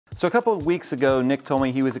So a couple of weeks ago, Nick told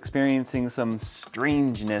me he was experiencing some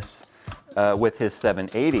strangeness with his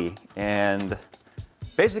 780. And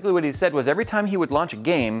basically what he said was every time he would launch a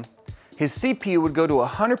game, his CPU would go to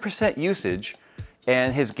 100% usage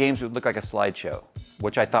and his games would look like a slideshow,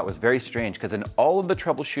 which I thought was very strange because in all of the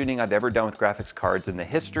troubleshooting I've ever done with graphics cards in the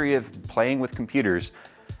history of playing with computers,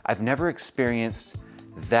 I've never experienced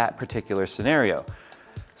that particular scenario.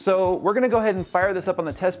 So we're gonna go ahead and fire this up on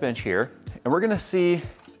the test bench here, and we're gonna see,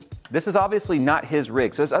 this is obviously not his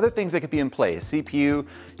rig, so there's other things that could be in play. His CPU,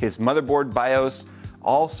 his motherboard, BIOS,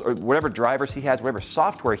 or whatever drivers he has, whatever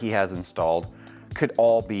software he has installed, could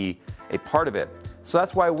all be a part of it. So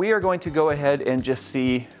that's why we are going to go ahead and just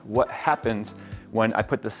see what happens when I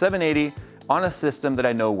put the 780 on a system that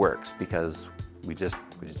I know works, because we just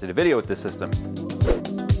did a video with this system.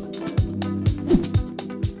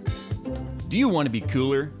 Do you want to be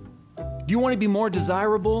cooler? Do you want to be more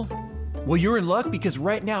desirable? Well, you're in luck because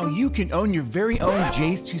right now you can own your very own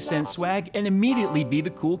JayzTwoCents swag and immediately be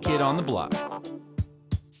the cool kid on the block.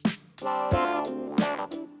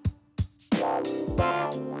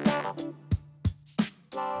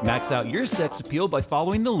 Max out your sex appeal by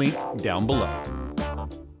following the link down below. We're gonna go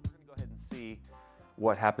ahead and see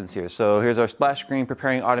what happens here. So here's our splash screen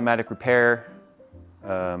preparing automatic repair.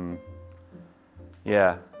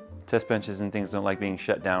 Yeah, test benches and things don't like being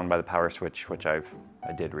shut down by the power switch, which I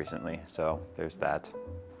did recently. So there's that.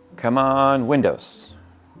 Come on, Windows.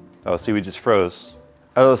 Oh, see, we just froze.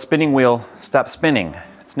 Oh, the spinning wheel stopped spinning.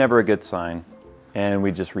 It's never a good sign. And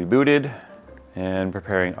we just rebooted. And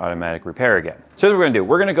preparing automatic repair again. So here's what we're gonna do.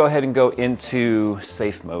 We're gonna go ahead and go into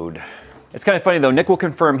safe mode. It's kind of funny though, Nick will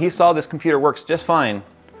confirm he saw this computer works just fine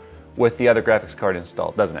with the other graphics card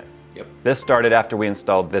installed, doesn't it? Yep. This started after we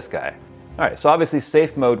installed this guy. All right, so obviously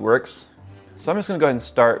safe mode works. So I'm just gonna go ahead and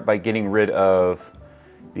start by getting rid of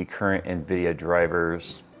the current NVIDIA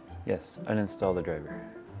drivers. Yes, uninstall the driver.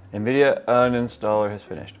 NVIDIA uninstaller has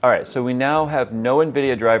finished. All right, so we now have no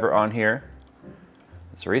NVIDIA driver on here.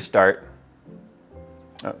 Let's restart.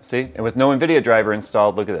 Oh, see, and with no NVIDIA driver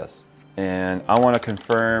installed, look at this. And I want to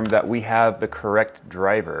confirm that we have the correct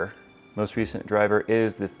driver. Most recent driver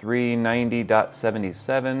is the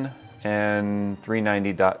 390.77, and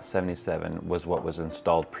 390.77 was what was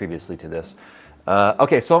installed previously to this.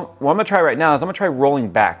 Okay, so what I'm gonna try right now is I'm gonna try rolling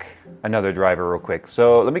back another driver real quick.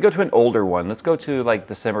 So let me go to an older one. Let's go to like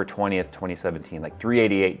December 20th, 2017, like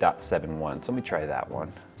 388.71. So let me try that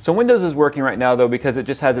one. So Windows is working right now though because it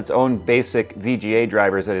just has its own basic VGA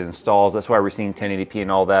drivers that it installs. That's why we're seeing 1080p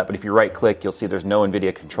and all that. But if you right click, you'll see there's no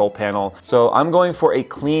NVIDIA control panel. So I'm going for a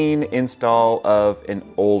clean install of an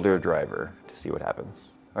older driver to see what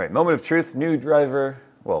happens. All right, moment of truth, new driver,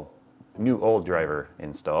 well, new old driver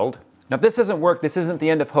installed. Now, if this doesn't work, this isn't the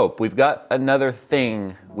end of hope. We've got another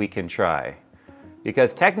thing we can try.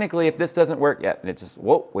 Because technically, if this doesn't work, yeah, and it just,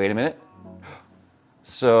 whoa, wait a minute.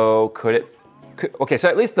 So okay, so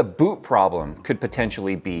at least the boot problem could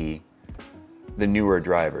potentially be the newer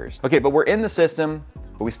drivers. Okay, but we're in the system,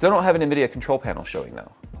 but we still don't have an NVIDIA control panel showing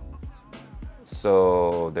though.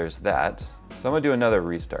 So there's that. So I'm gonna do another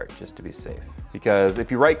restart just to be safe. Because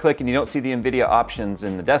if you right click and you don't see the NVIDIA options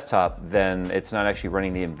in the desktop, then it's not actually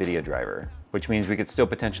running the NVIDIA driver, which means we could still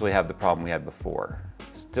potentially have the problem we had before.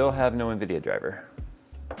 Still have no NVIDIA driver.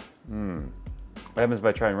 What happens if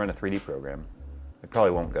I try and run a 3D program? It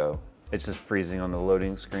probably won't go. It's just freezing on the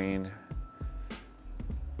loading screen.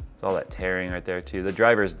 It's all that tearing right there too. The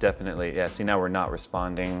driver is definitely, yeah, see now we're not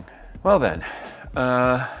responding. Well then,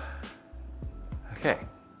 okay.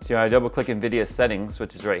 So I double click NVIDIA settings,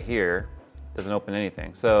 which is right here. Doesn't open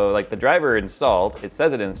anything. So like the driver installed, it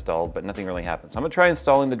says it installed, but nothing really happens. So I'm gonna try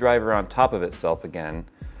installing the driver on top of itself again,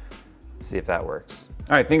 see if that works.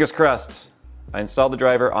 All right, fingers crossed. I installed the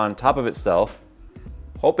driver on top of itself,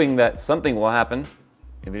 hoping that something will happen.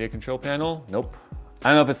 NVIDIA control panel, nope. I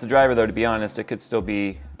don't know if it's the driver though, to be honest. It could still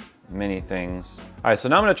be many things. All right, so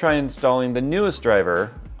now I'm gonna try installing the newest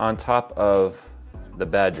driver on top of the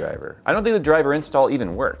bad driver. I don't think the driver install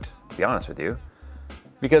even worked, to be honest with you.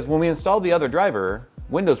 Because when we installed the other driver,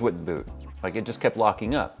 Windows wouldn't boot. Like it just kept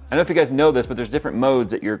locking up. I don't know if you guys know this, but there's different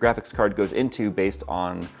modes that your graphics card goes into based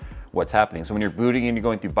on what's happening. So when you're booting and you're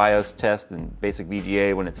going through BIOS test and basic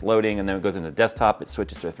VGA when it's loading, and then it goes into desktop, it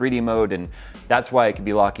switches to a 3D mode, and that's why it could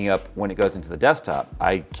be locking up when it goes into the desktop.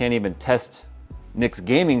 I can't even test Nick's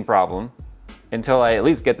gaming problem until I at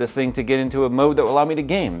least get this thing to get into a mode that will allow me to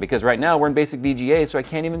game, because right now we're in basic VGA, so I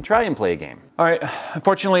can't even try and play a game. All right,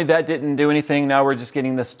 unfortunately that didn't do anything. Now we're just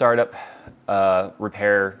getting the startup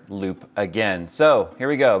repair loop again. So here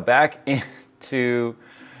we go, back into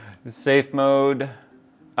safe mode.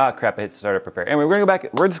 Ah, crap, I hit startup prepare. Anyway, we're gonna go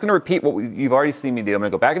back, we're just gonna repeat what you've already seen me do. I'm gonna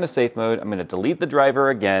go back into safe mode, I'm gonna delete the driver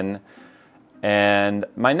again, and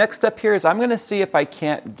my next step here is I'm gonna see if I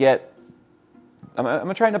can't get, I'm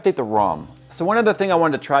gonna try and update the ROM. So one other thing I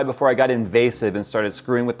wanted to try before I got invasive and started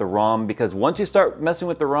screwing with the ROM, because once you start messing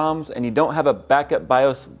with the ROMs and you don't have a backup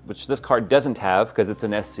BIOS, which this card doesn't have because it's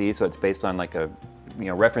an SC, so it's based on like a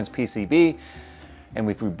reference PCB, and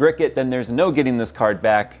if we brick it, then there's no getting this card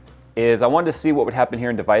back, is I wanted to see what would happen here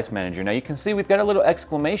in Device Manager. Now you can see we've got a little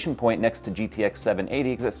exclamation point next to GTX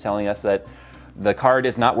 780 because it's telling us that the card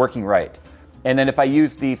is not working right. And then if I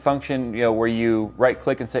use the function where you right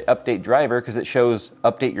click and say update driver, because it shows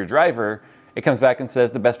update your driver, it comes back and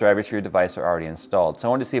says the best drivers for your device are already installed. So I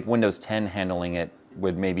wanted to see if Windows 10 handling it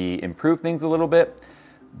would maybe improve things a little bit,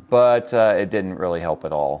 but it didn't really help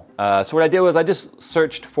at all. So what I did was I just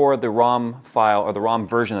searched for the ROM file or the ROM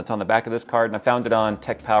version that's on the back of this card, and I found it on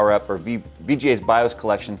Tech PowerUp or VGA's BIOS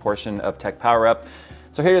collection portion of Tech PowerUp.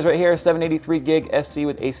 So here it is right here, 783 gig SC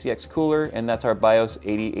with ACX cooler, and that's our BIOS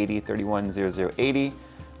 8080310080.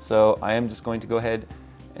 So I am just going to go ahead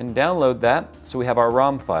and download that. So we have our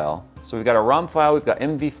ROM file. So we've got our ROM file, we've got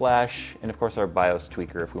MV Flash, and of course our BIOS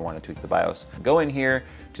tweaker if we want to tweak the BIOS. Go in here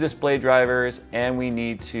to display drivers, and we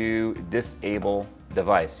need to disable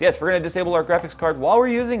device. Yes, we're going to disable our graphics card while we're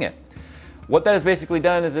using it. What that has basically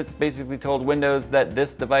done is it's basically told Windows that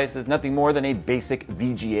this device is nothing more than a basic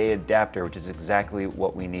VGA adapter, which is exactly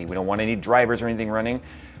what we need. We don't want any drivers or anything running.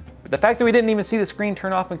 But the fact that we didn't even see the screen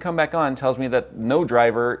turn off and come back on tells me that no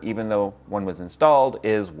driver, even though one was installed,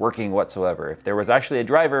 is working whatsoever. If there was actually a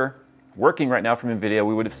driver working right now from NVIDIA,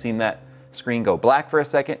 we would have seen that screen go black for a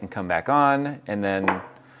second and come back on, and then,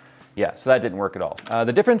 yeah, so that didn't work at all.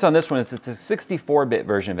 The difference on this one is it's a 64-bit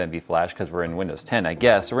version of NV Flash because we're in Windows 10, I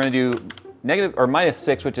guess. So we're gonna do negative or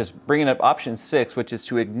 -6, which is bringing up option 6, which is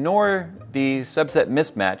to ignore the subset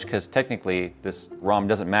mismatch, because technically this ROM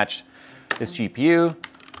doesn't match this GPU.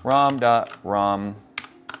 ROM.ROM,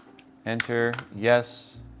 enter,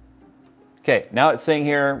 yes. Okay, now it's saying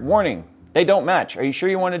here, warning, they don't match. Are you sure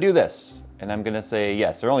you want to do this? And I'm gonna say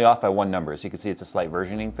yes. They're only off by one number, so you can see it's a slight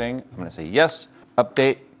versioning thing. I'm gonna say yes,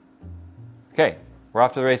 update. Okay, we're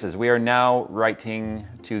off to the races. We are now writing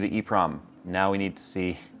to the EEPROM. Now we need to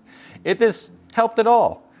see if this helped at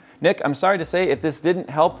all. Nick, I'm sorry to say, if this didn't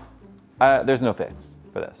help, there's no fix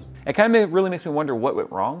for this. It kind of really makes me wonder what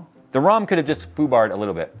went wrong. The ROM could have just foobarred a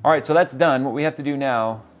little bit. All right, so that's done. What we have to do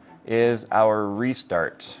now is our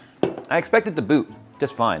restart. I expect it to boot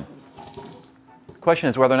just fine. The question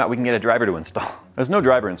is whether or not we can get a driver to install. There's no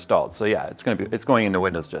driver installed, so yeah, it's going into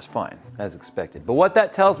Windows just fine, as expected. But what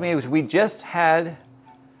that tells me is we just had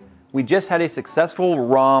a successful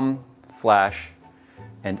ROM flash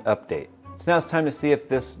and update. So now it's time to see if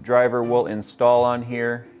this driver will install on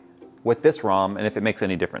here with this ROM and if it makes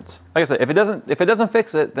any difference. Like I said, if it doesn't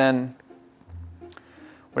fix it, then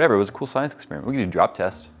whatever, it was a cool science experiment. We can do a drop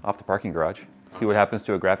test off the parking garage. See what happens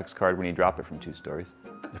to a graphics card when you drop it from 2 stories.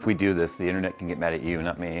 If we do this, the internet can get mad at you,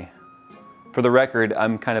 not me. For the record,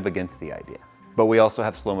 I'm kind of against the idea. But we also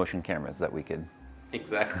have slow motion cameras that we could.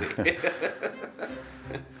 Exactly.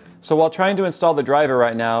 So while trying to install the driver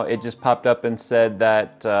right now, it just popped up and said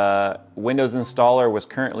that Windows installer was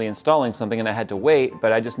currently installing something and I had to wait,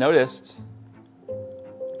 but I just noticed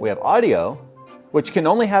we have audio, which can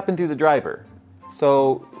only happen through the driver.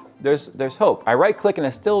 So there's hope. I right click and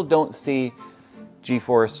I still don't see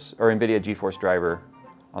GeForce or NVIDIA GeForce driver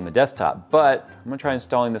on the desktop, but I'm gonna try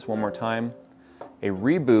installing this one more time. A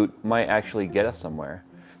reboot might actually get us somewhere.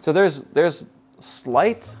 So there's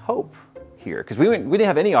slight hope here, because we didn't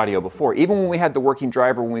have any audio before, even when we had the working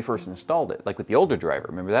driver when we first installed it, like with the older driver,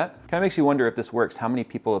 remember that? Kind of makes you wonder if this works, how many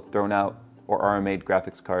people have thrown out or RMA'd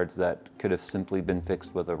graphics cards that could have simply been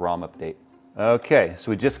fixed with a ROM update. Okay, so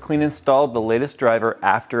we just clean installed the latest driver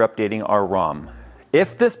after updating our ROM.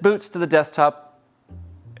 If this boots to the desktop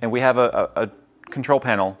and we have a control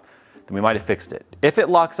panel, then we might have fixed it. If it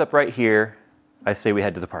locks up right here, I say we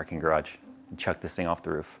head to the parking garage and chuck this thing off the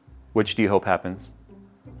roof. Which do you hope happens?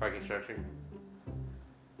 Parking structure.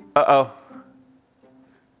 Uh-oh.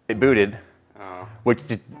 It booted. Oh.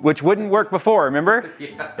 Which wouldn't work before, remember?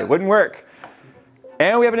 Yeah. It wouldn't work.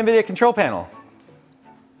 And we have an NVIDIA control panel.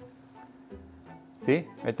 See,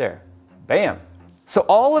 right there. Bam. So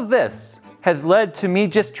all of this has led to me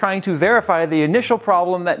just trying to verify the initial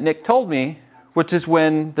problem that Nick told me, which is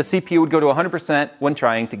when the CPU would go to 100% when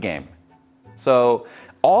trying to game. So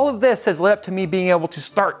all of this has led up to me being able to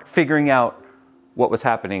start figuring out what was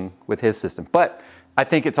happening with his system. But I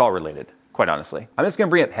think it's all related, quite honestly. I'm just gonna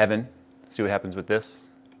bring up Heaven, see what happens with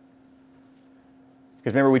this.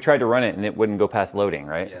 Because remember, we tried to run it and it wouldn't go past loading,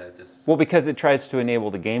 right? Yeah, it just. Well, because it tries to enable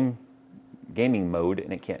the gaming mode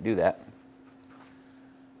and it can't do that.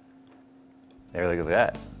 There, look at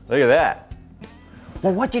that. Look at that.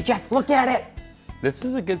 Well, would you just look at it? This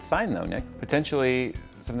is a good sign though, Nick. Potentially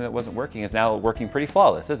something that wasn't working is now working pretty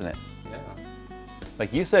flawless, isn't it? Yeah.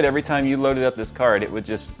 Like you said, every time you loaded up this card, it would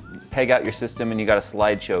just peg out your system and you got a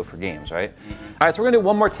slideshow for games, right? All right, so we're gonna do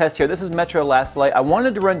one more test here. This is Metro Last Light. I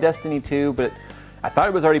wanted to run Destiny 2, but I thought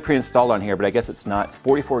it was already pre-installed on here, but I guess it's not. It's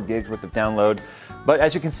 44 gigs worth of download. But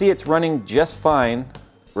as you can see, it's running just fine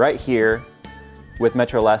right here with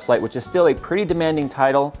Metro Last Light, which is still a pretty demanding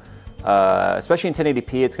title, especially in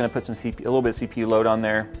 1080p. It's gonna put some a little bit of CPU load on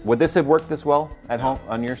there. Would this have worked this well at home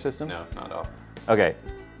on your system? No, not at all. Okay,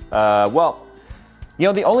 well, you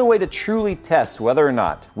know, the only way to truly test whether or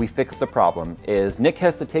not we fix the problem is Nick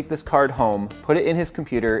has to take this card home, put it in his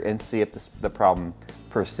computer, and see if the problem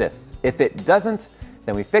persists. If it doesn't,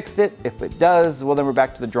 then we fixed it. If it does, well, then we're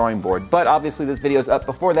back to the drawing board. But obviously this video is up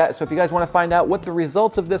before that, so if you guys want to find out what the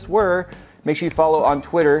results of this were, make sure you follow on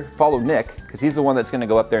Twitter, follow Nick, because he's the one that's going to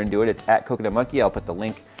go up there and do it. It's at Coconut Monkey. I'll put the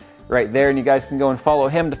link right there, and you guys can go and follow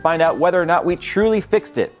him to find out whether or not we truly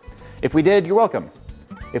fixed it. If we did, you're welcome.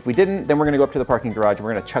 If we didn't, then we're going to go up to the parking garage and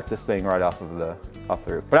we're going to chuck this thing right off the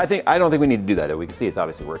roof. But I don't think we need to do that, though. We can see it's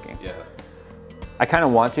obviously working. Yeah. I kind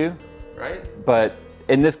of want to, Right? but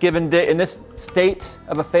in this given day, in this state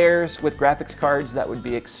of affairs with graphics cards, that would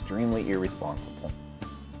be extremely irresponsible.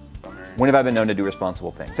 Bummer. When have I been known to do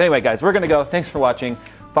responsible things? Anyway, guys, we're going to go. Thanks for watching.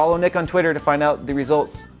 Follow Nick on Twitter to find out the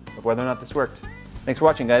results of whether or not this worked. Thanks for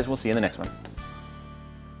watching, guys. We'll see you in the next one.